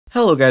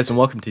Hello guys and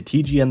welcome to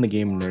TGN the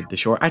Game Nerd, the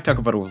show where I talk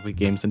about role-play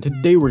games, and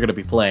today we're going to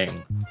be playing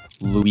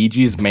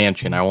Luigi's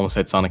Mansion. I almost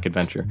said Sonic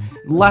Adventure.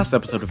 Last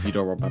episode, if you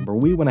don't remember,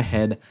 we went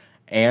ahead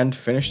and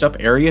finished up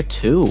Area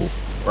 2.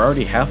 We're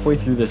already halfway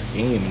through this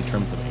game in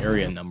terms of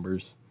area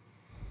numbers.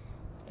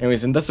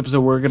 Anyways, in this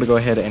episode we're going to go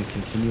ahead and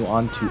continue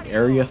on to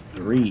Area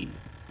 3.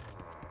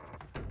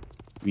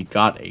 We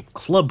got a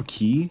club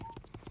key,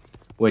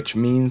 which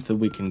means that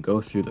we can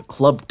go through the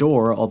club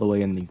door all the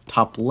way in the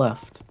top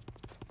left.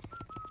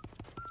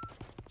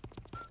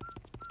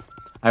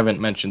 I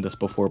haven't mentioned this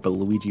before, but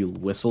Luigi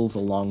whistles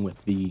along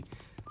with the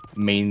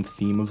main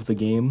theme of the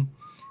game,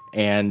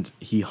 and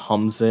he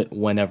hums it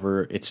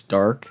whenever it's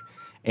dark,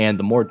 and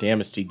the more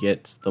damaged he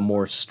gets, the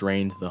more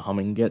strained the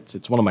humming gets.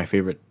 It's one of my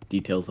favorite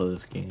details of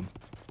this game.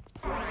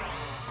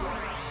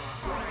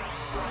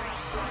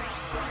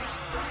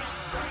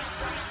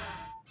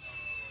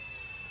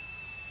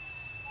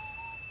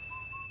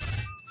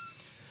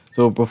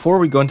 So before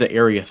we go into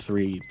Area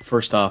 3,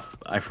 first off,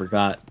 I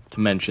forgot to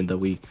mention that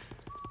we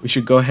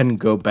should go ahead and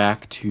go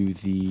back to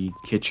the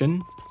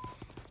kitchen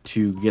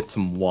to get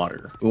some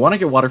water. We want to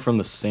get water from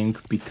the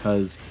sink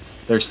because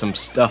there's some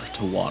stuff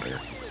to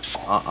water.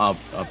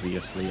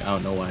 Obviously, I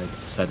don't know why I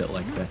said it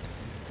like that.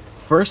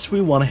 First,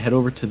 we want to head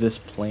over to this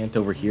plant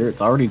over here.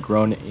 It's already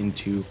starting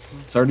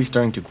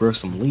to grow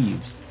some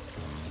leaves.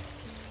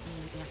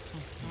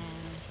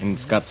 And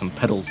it's got some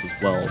petals as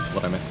well, is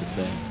what I meant to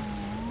say.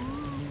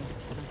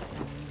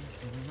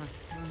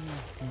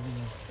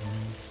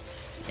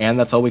 And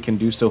that's all we can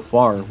do so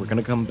far. We're going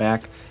to come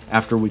back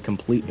after we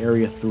complete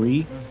Area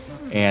 3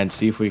 and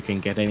see if we can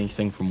get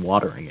anything from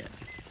watering it.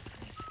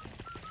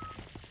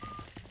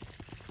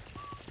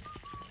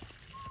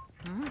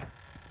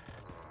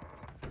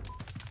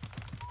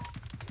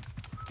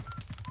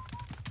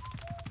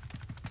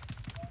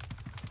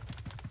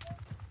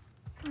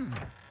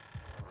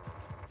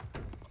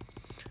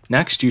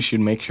 Next, you should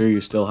make sure you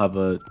still have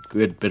a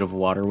good bit of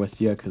water with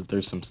you, because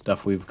there's some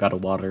stuff we've got to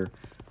water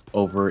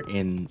over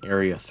in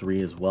Area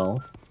 3 as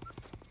well.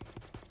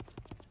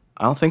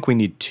 I don't think we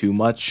need too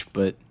much,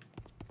 but,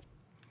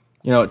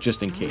 you know,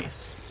 just in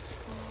case.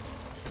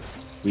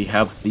 We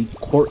have the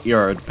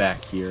courtyard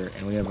back here,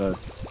 and we have a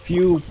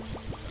few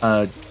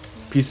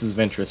pieces of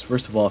interest.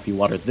 First of all, if you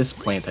water this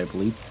plant, I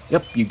believe,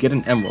 yep, you get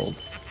an emerald.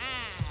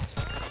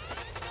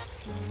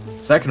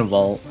 Second of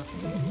all,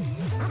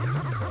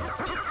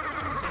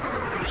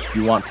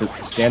 you want to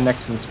stand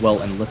next to this well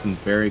and listen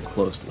very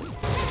closely.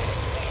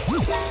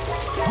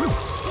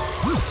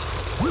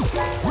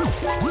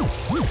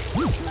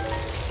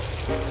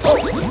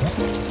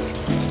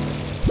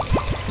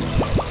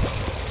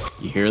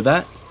 You hear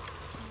that?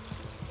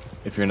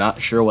 If you're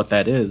not sure what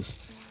that is,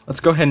 let's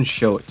go ahead and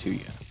show it to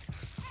you.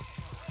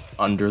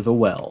 Under the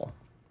well,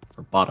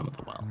 or bottom of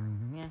the well.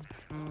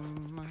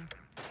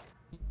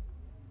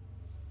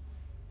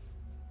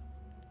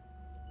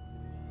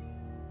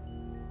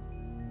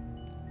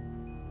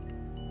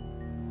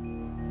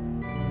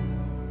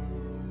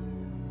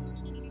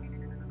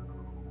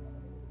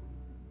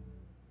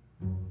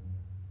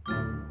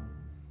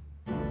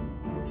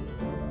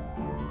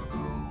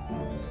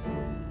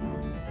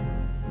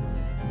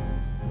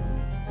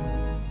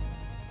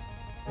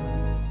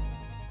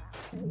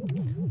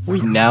 We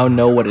now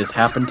know what has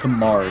happened to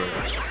Mario.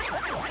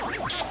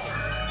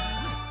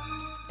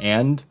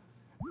 And,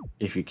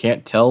 if you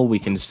can't tell, we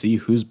can see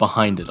who's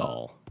behind it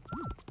all.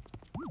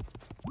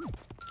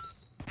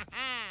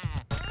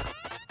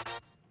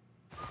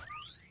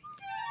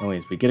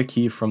 Anyways, we get a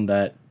key from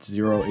that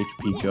 0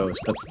 HP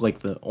ghost. That's like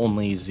the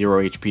only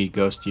 0 HP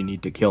ghost you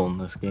need to kill in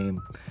this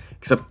game.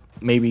 Except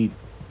maybe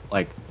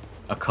like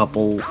a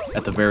couple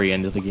at the very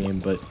end of the game,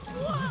 but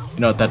you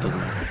know what, that doesn't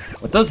matter.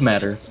 What does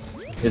matter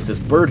is this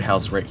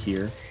birdhouse right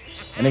here,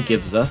 and it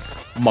gives us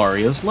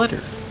Mario's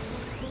letter.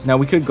 Now,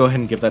 we could go ahead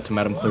and give that to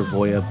Madame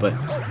Clairvoyant, but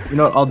you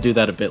know what, I'll do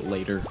that a bit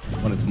later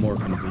when it's more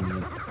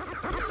convenient.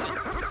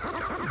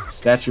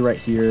 Statue right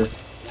here.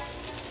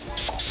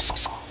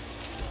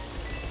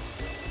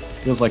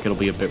 Feels like it'll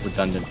be a bit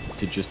redundant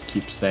to just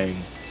keep saying,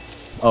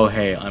 oh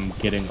hey, I'm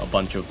getting a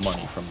bunch of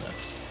money from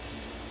this.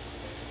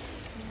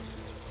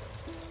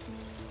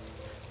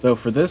 So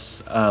for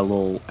this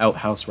little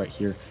outhouse right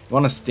here, you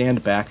want to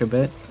stand back a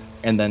bit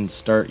and then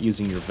start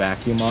using your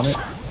vacuum on it.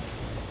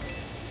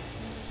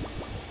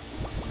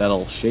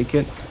 That'll shake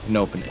it and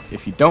open it.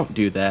 If you don't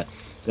do that,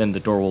 then the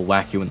door will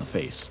whack you in the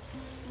face.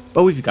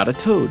 But we've got a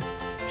toad.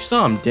 You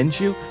saw him, didn't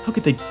you? How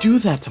could they do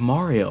that to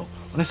Mario?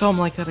 When I saw him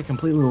like that, I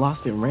completely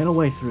lost it and ran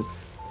away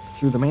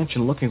through the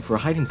mansion looking for a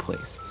hiding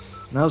place.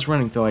 When I was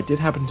running, though, I did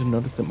happen to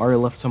notice that Mario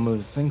left some of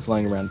his things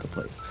lying around the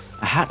place.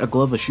 A hat, a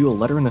glove, a shoe, a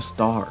letter, and a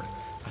star.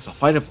 I saw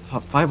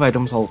 5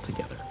 items all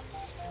together.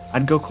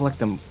 I'd go collect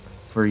them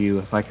for you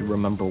if I could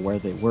remember where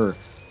they were.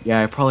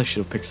 Yeah, I probably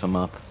should have picked some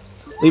up.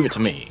 Leave it to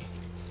me.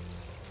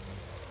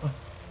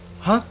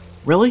 Huh?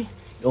 Really?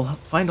 You'll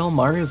find all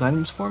Mario's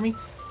items for me?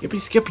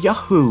 Yippee skip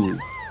yahoo!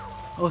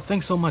 Oh,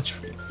 thanks so much,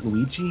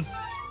 Luigi.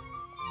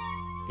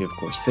 We of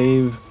course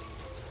save.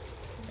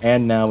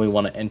 And now we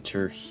want to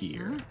enter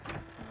here.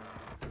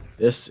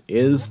 This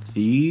is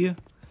the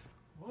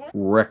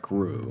rec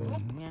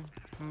room.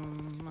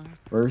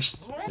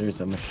 First,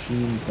 there's a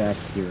machine back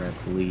here, I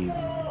believe.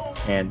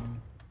 And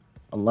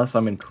unless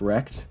I'm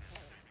incorrect,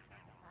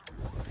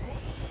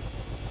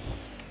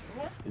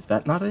 is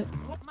that not it?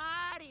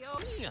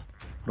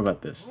 What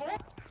about this?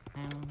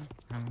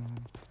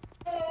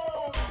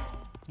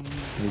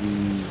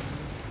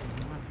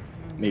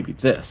 Maybe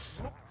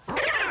this.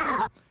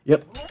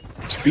 Yep.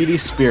 Speedy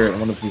Spirit,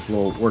 one of these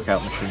little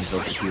workout machines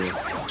over here,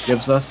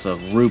 gives us a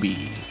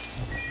ruby.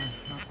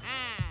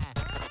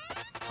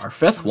 Our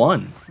 5th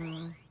one.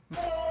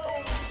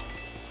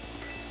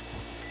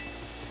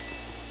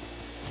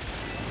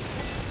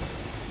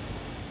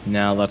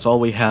 Now, that's all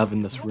we have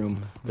in this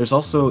room. There's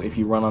also, if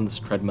you run on this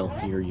treadmill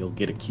here, you'll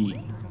get a key.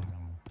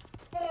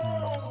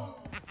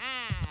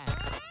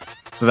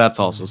 So that's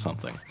also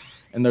something.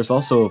 And there's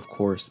also, of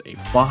course, a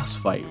boss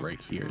fight right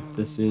here.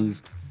 This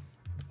is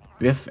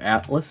Biff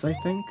Atlas, I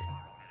think?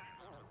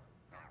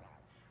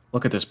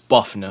 Look at this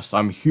buffness.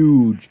 I'm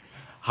huge.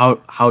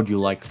 How'd you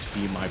like to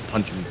be my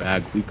punching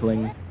bag,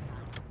 weakling?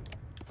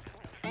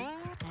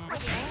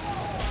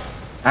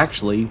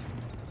 Actually,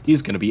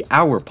 he's gonna be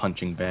our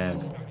punching bag.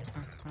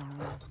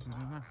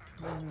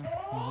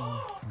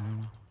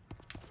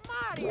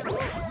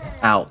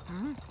 Ow.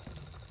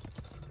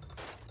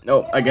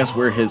 Nope, I guess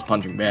we're his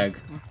punching bag.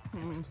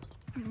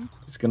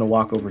 He's gonna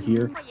walk over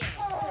here,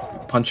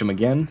 punch him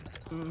again.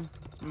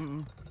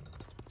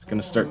 He's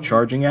gonna start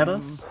charging at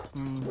us.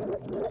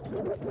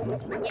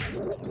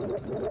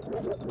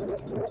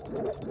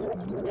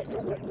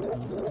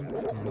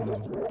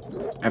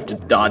 I have to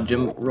dodge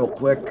him real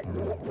quick.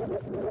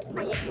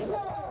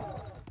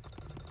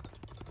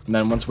 And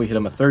then once we hit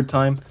him a 3rd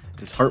time,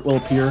 his heart will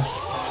appear.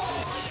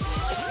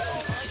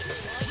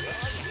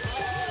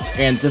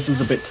 And this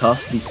is a bit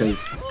tough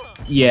because,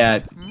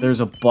 yeah,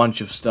 there's a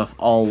bunch of stuff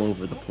all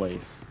over the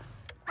place.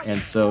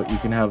 And so you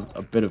can have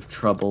a bit of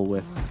trouble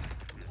with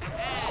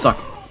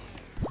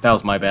That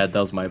was my bad,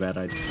 I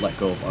let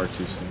go of R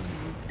too soon.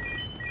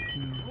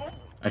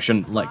 I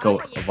shouldn't let go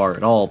of R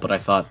at all, but I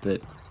thought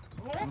that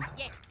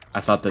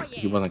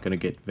he wasn't going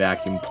to get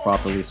vacuumed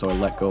properly, so I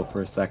let go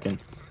for a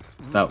second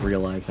without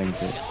realizing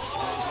that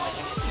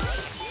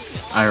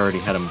I already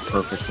had him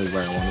perfectly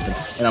where I wanted him.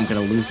 And I'm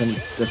going to lose him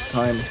this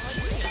time.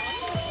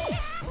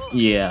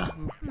 Yeah.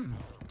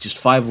 Just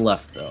 5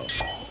 left, though.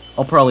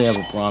 I'll probably have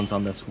a bronze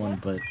on this one,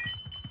 but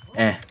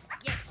eh.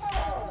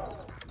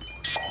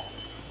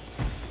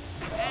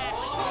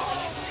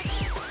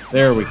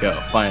 There we go,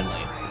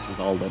 finally. This is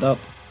all lit up.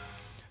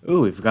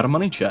 Ooh, we've got a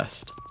money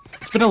chest.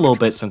 It's been a little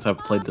bit since I've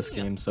played this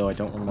game, so I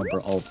don't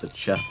remember all of the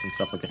chests and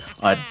stuff like that.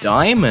 A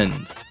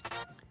diamond!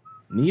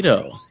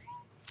 Neato.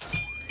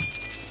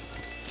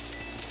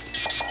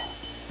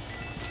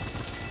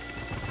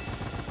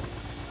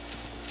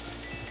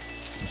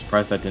 I'm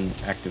surprised that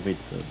didn't activate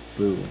the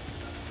boo.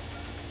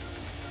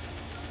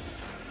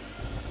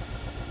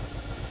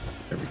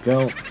 There we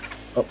go.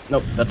 Oh,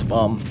 nope, that's a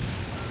bomb.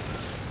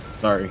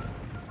 Sorry.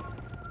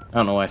 I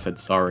don't know why I said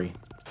sorry.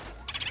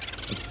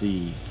 Let's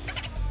see.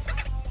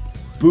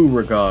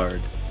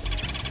 Beauregard.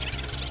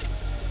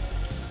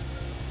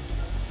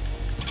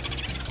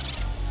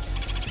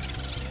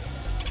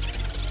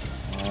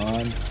 Come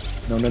on.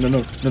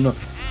 No.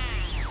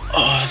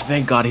 Oh,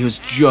 thank God he was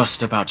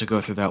just about to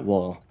go through that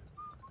wall.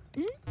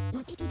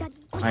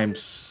 I am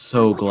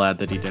so glad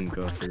that he didn't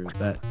go through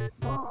that.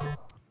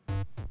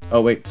 Oh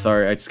wait,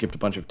 sorry, I skipped a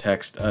bunch of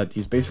text.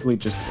 He's basically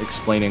just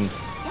explaining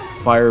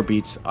fire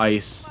beats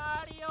ice,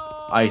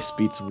 ice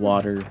beats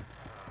water,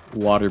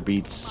 water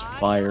beats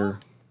fire.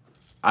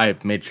 I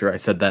made sure I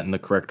said that in the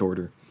correct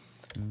order.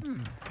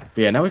 But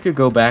yeah, now we could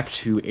go back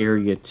to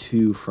Area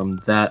 2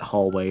 from that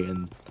hallway,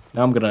 and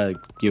now I'm gonna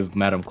give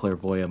Madame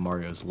Clairvoyant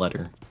Mario's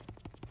letter.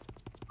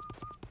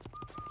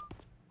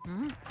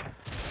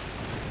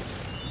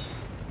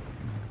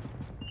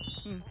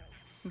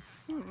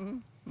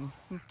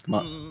 Come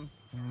on.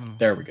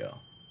 There we go.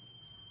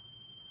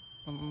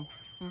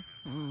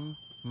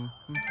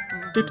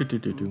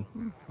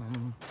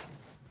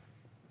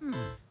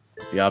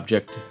 It's the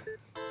object.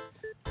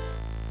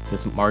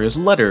 It's Mario's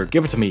letter.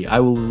 Give it to me. I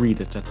will read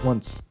it at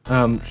once.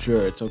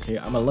 Sure, it's okay.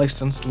 I'm a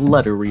licensed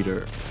letter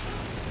reader.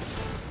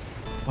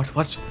 What?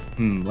 Let's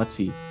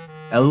see.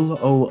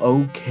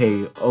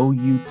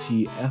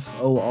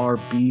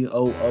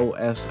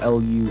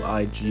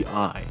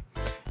 LOOKOUTFORBOOSLUIGI.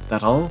 Is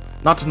that all?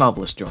 Not a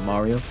novelist, Joe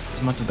Mario.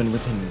 This must have been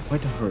written in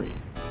quite a hurry.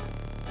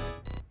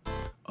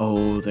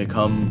 Oh, they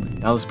come.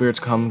 Now the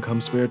spirits come.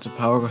 Come spirits of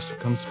power.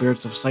 Come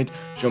spirits of sight.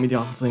 Show me the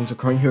awful things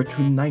occurring here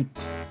tonight.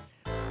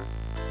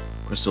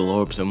 Crystal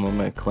orbs, emblem of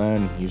my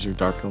clan. Use your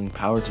darkling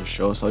power to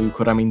show us all you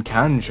could.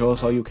 Can. Show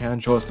us all you can.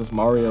 Show us this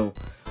Mario.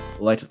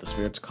 The light of the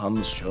spirits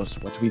comes. Show us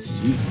what we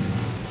seek.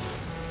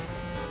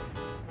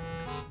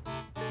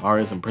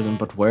 Mario's imprisoned,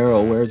 but where?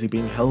 Oh, where is he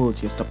being held?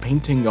 Just a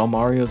painting. Oh,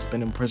 Mario's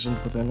been imprisoned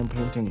within a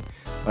painting.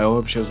 My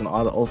orb shows an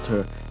odd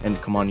altar, and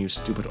come on, you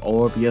stupid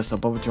orb. Yes,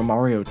 above it, your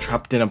Mario,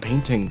 trapped in a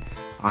painting.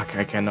 I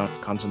cannot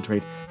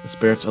concentrate. The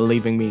spirits are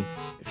leaving me.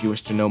 If you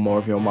wish to know more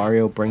of your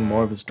Mario, bring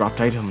more of his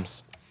dropped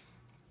items.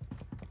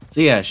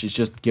 So yeah, she's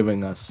just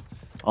giving us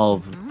all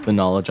of the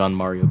knowledge on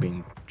Mario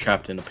being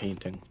trapped in a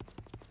painting.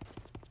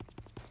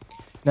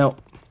 Now,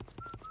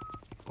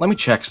 let me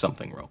check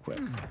something real quick.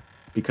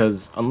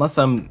 Because unless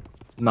I'm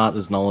not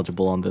as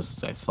knowledgeable on this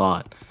as I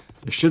thought,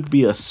 there should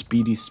be a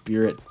speedy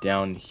spirit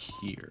down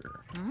here.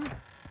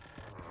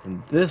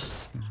 In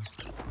this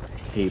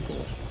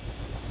table.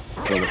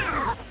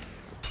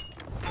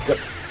 Yep.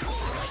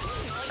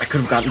 I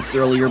could have gotten this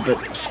earlier, but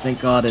thank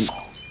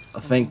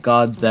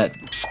God that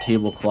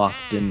tablecloth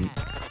didn't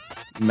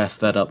mess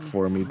that up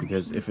for me,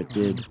 because if it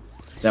did,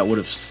 that would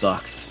have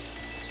sucked.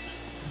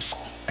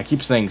 I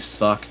keep saying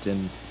sucked,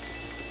 and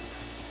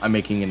I'm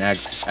making an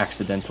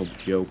accidental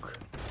joke.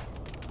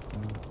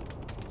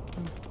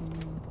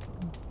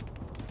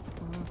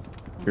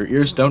 Your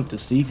ears don't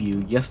deceive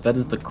you. Yes, that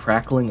is the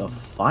crackling of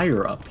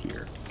fire up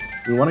here.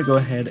 We want to go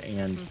ahead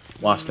and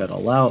wash that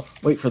all out,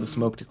 wait for the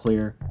smoke to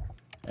clear,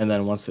 and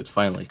then once it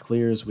finally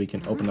clears, we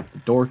can open up the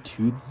door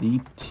to the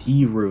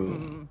tea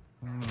room.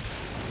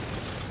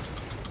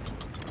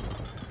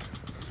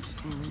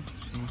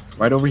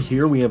 Right over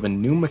here, we have a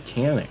new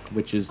mechanic,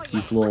 which is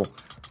these little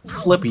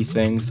flippy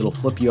things that'll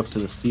flip you up to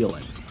the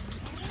ceiling.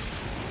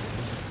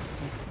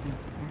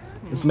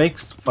 This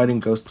makes fighting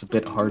ghosts a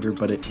bit harder,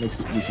 but it makes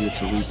it easier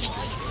to reach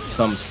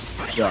some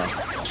stuff.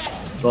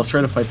 So I'll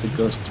try to fight the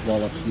ghosts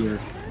while up here.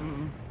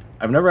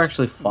 I've never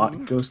actually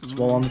fought ghosts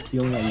while on the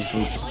ceiling. I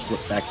usually just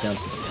flip back down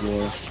to the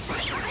floor.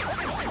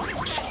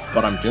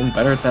 But I'm doing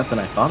better at that than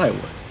I thought I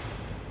would.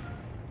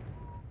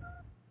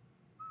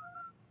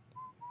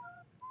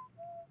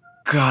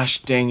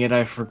 Gosh dang it,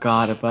 I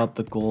forgot about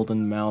the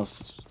golden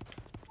mouse.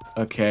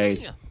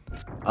 Okay.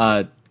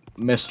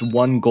 Missed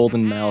one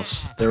golden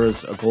mouse. There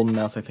is a golden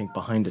mouse, I think,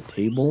 behind a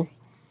table.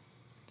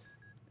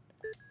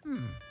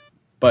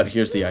 But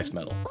here's the ice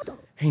medal.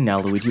 Hey now,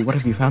 Luigi, what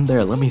have you found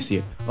there? Let me see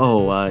it.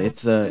 Oh,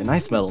 it's an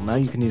ice medal. Now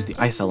you can use the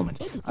ice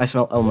element. Ice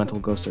elemental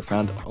ghosts are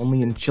found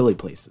only in chilly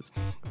places.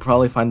 You'll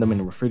probably find them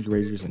in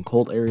refrigerators and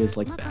cold areas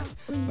like that.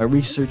 My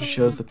research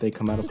shows that they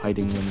come out of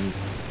hiding when you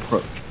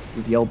approach.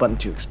 Use the L button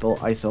to expel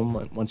ice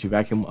element once you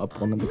vacuum up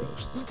one of the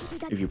ghosts.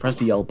 If you press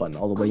the L button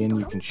all the way in,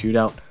 you can shoot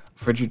out a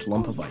frigid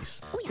lump of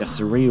ice. Yes,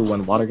 sirree,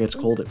 when water gets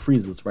cold, it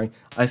freezes, right?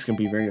 Ice can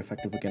be very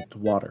effective against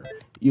water.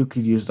 You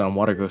could use it on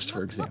water ghosts,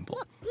 for example.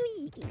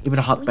 Even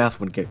a hot bath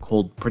would get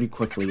cold pretty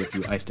quickly if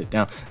you iced it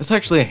down. That's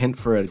actually a hint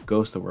for a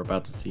ghost that we're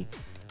about to see.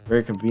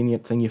 Very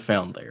convenient thing you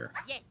found there.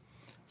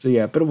 So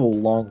yeah, a bit of a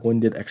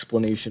long-winded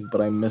explanation,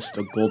 but I missed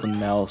a golden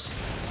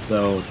mouse,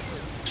 so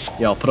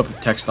yeah, I'll put up a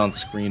text on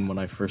screen when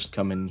I first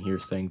come in here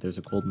saying there's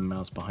a golden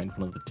mouse behind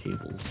one of the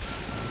tables.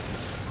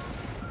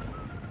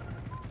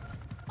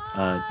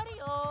 Oh,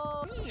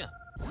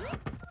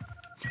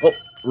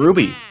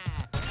 Ruby!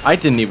 I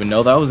didn't even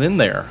know that was in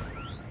there.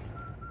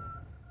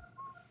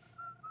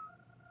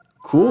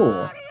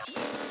 Cool.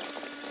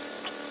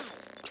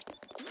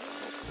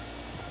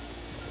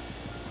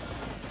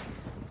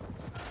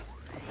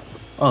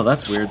 Oh,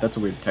 that's weird. That's a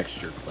weird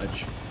texture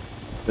glitch.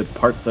 The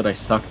part that I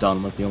sucked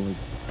on was the only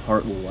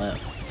part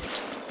left.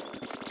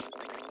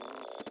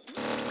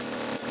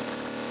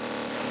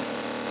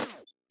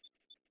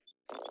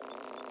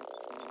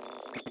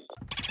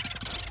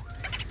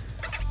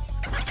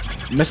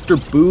 Mr.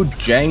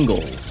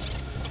 Bojangles.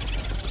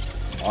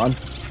 On.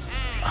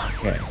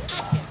 Okay.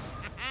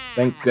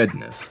 Thank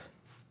goodness.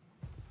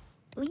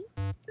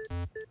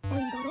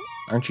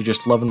 Aren't you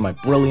just loving my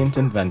brilliant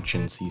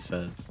inventions, he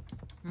says.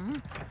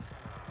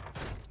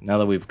 Now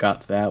that we've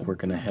got that, we're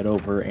gonna head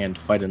over and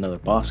fight another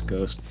boss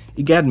ghost.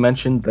 Egad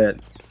mentioned that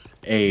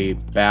a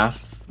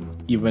bath,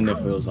 even if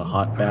it was a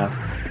hot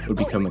bath, would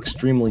become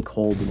extremely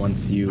cold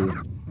once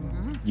you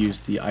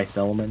use the ice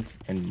element,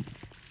 and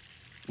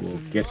we'll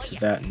get to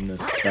that in a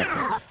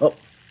second. Oh!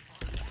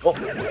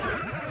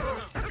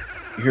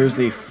 Here's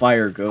a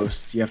fire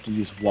ghost. You have to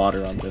use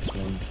water on this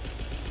one.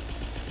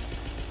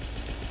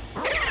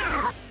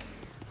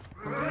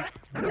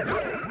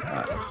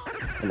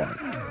 Come on.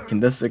 Can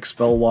this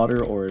expel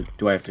water, or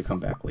do I have to come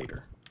back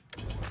later?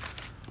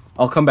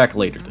 I'll come back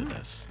later to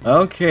this.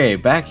 Okay,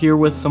 back here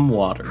with some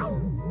water.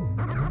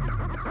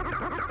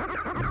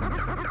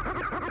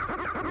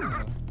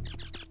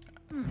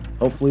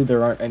 Hopefully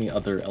there aren't any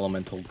other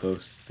elemental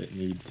ghosts that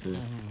need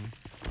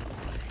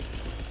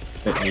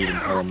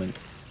an element.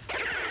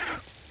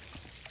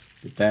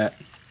 Get that.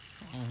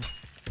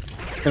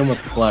 Hit him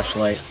with the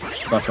flashlight.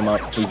 Suck him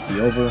up. Please be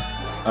over.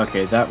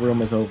 Okay, that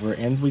room is over,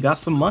 and we got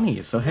some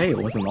money, so hey, it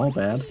wasn't all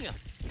bad.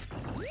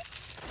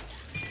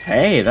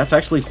 Hey, that's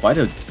actually quite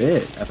a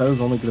bit. I thought it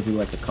was only going to be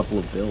like a couple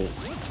of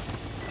bills.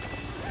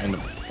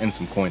 And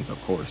some coins, of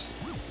course.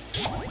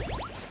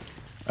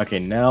 Okay,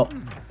 now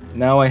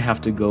I have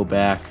to go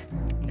back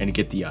and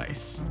get the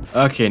ice.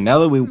 Okay, now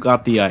that we've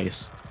got the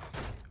ice,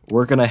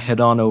 we're going to head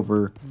on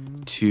over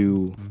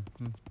to...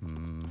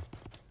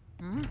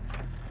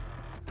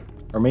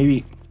 Or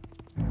maybe...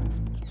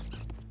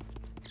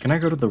 Can I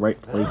go to the right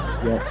place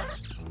yet?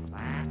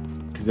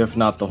 Because if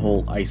not, the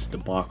whole ice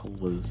debacle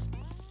was...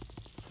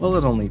 Well,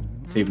 it only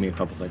saved me a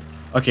couple seconds.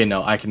 Okay,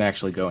 no, I can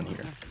actually go in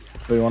here.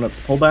 So we want to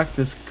pull back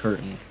this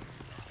curtain.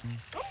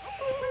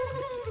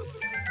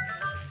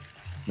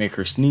 Make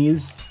her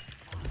sneeze.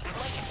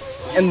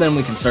 And then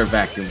we can start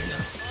vacuuming her.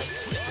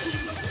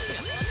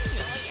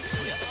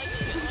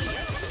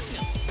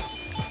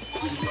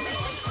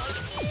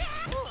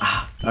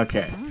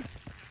 Okay.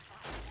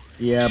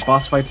 Yeah,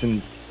 boss fights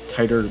in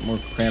tighter, more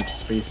cramped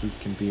spaces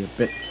can be a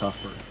bit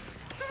tougher.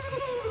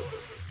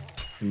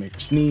 You make her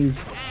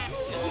sneeze.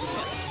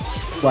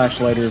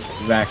 Flashlighter,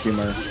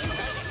 vacuumer,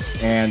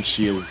 and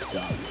she is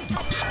done.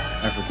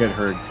 I forget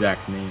her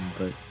exact name,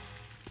 but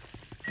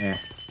eh.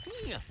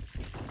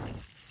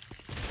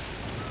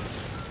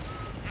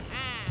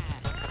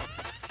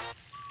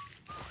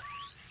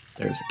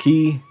 There's a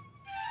key.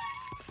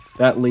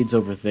 That leads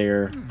over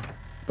there.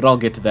 But I'll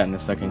get to that in a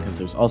second because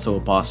there's also a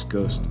boss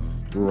ghost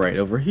right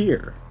over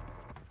here.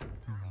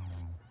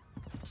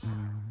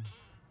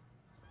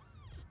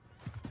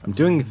 I'm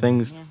doing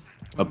things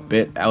a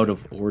bit out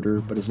of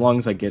order, but as long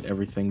as I get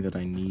everything that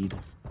I need,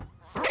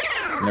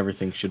 and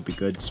everything should be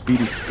good.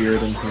 Speedy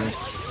Spirit in here.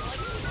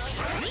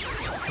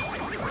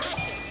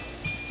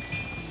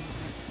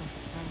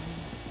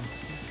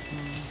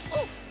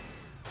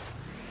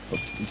 Oh,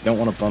 you don't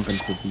want to bump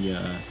into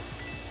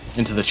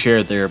the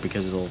chair there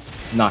because it'll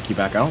knock you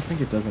back. I don't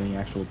think it does any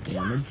actual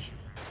damage.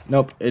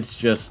 Nope, it's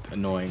just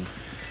annoying.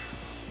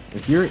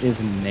 But here is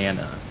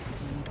Nana,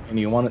 and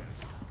you want to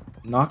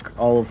knock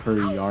all of her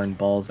yarn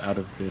balls out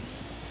of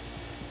this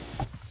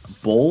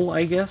bowl,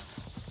 I guess?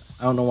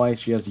 I don't know why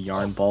she has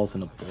yarn balls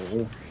in a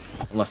bowl,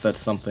 unless that's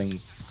something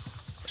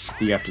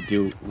that you have to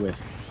do with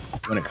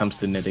when it comes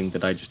to knitting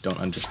that I just don't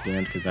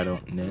understand because I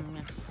don't knit.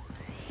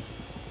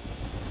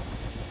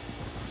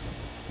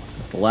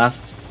 The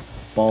last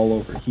ball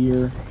over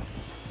here.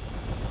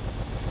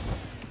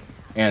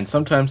 And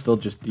sometimes they'll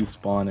just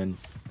despawn and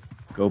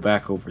go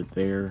back over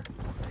there.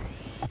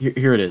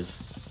 Here it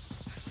is.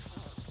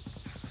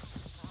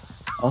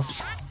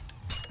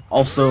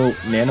 Also,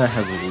 Nana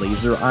has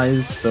laser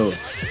eyes, so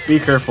be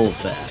careful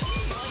of that.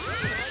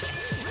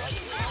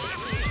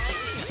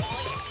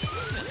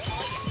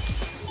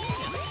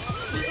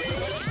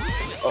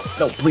 Oh,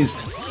 no, please.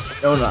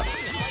 No, not.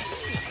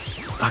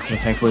 Okay,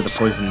 thankfully the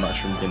poison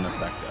mushroom didn't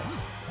affect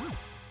us.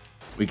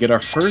 We get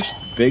our first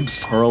big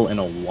pearl in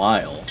a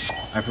while.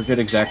 I forget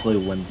exactly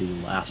when the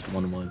last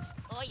one was.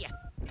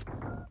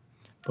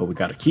 But we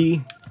got a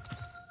key.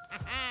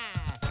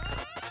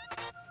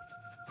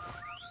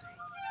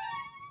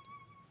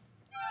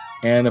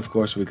 And of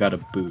course we got a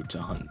boo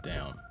to hunt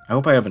down. I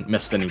hope I haven't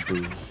missed any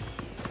boos.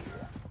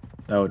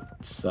 That would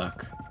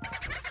suck.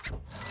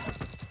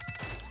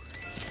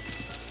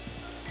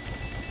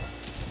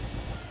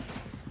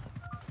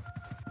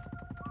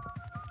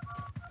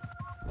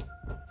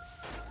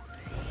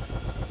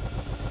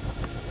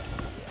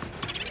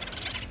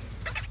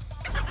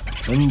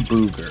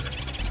 Booger.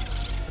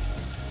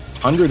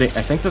 100.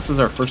 I think this is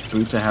our first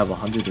boot to have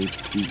 100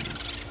 HP.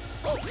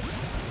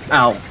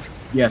 Ow!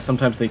 Yeah,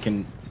 sometimes they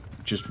can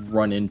just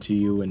run into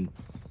you, and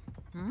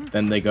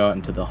then they go out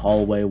into the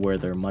hallway where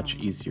they're much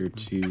easier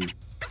to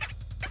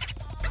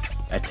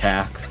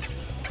attack.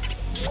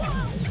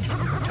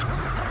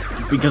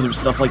 Because of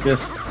stuff like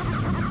this.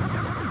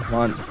 Come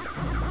on.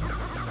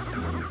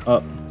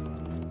 Up.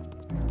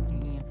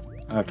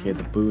 Okay,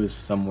 the boo is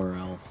somewhere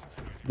else.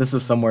 This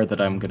is somewhere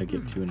that I'm gonna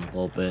get to in a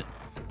little bit.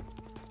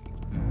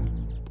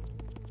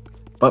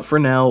 But for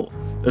now,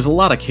 there's a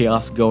lot of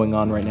chaos going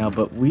on right now,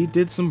 but we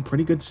did some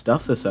pretty good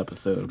stuff this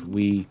episode.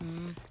 We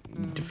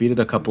defeated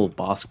a couple of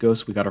boss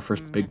ghosts, we got our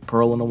first big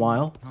pearl in a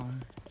while,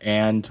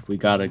 and we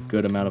got a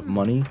good amount of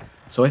money.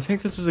 So I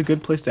think this is a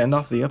good place to end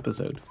off the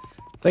episode.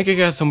 Thank you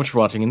guys so much for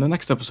watching. In the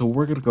next episode,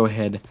 we're gonna go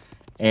ahead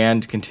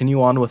and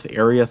continue on with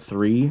Area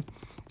 3.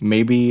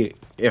 Maybe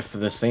if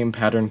the same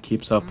pattern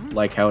keeps up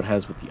like how it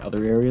has with the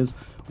other areas,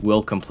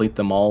 we'll complete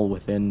them all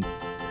within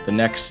the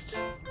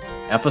next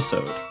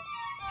episode.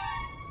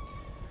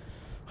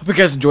 Hope you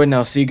guys enjoyed, and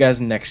I'll see you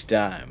guys next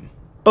time.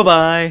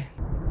 Bye-bye!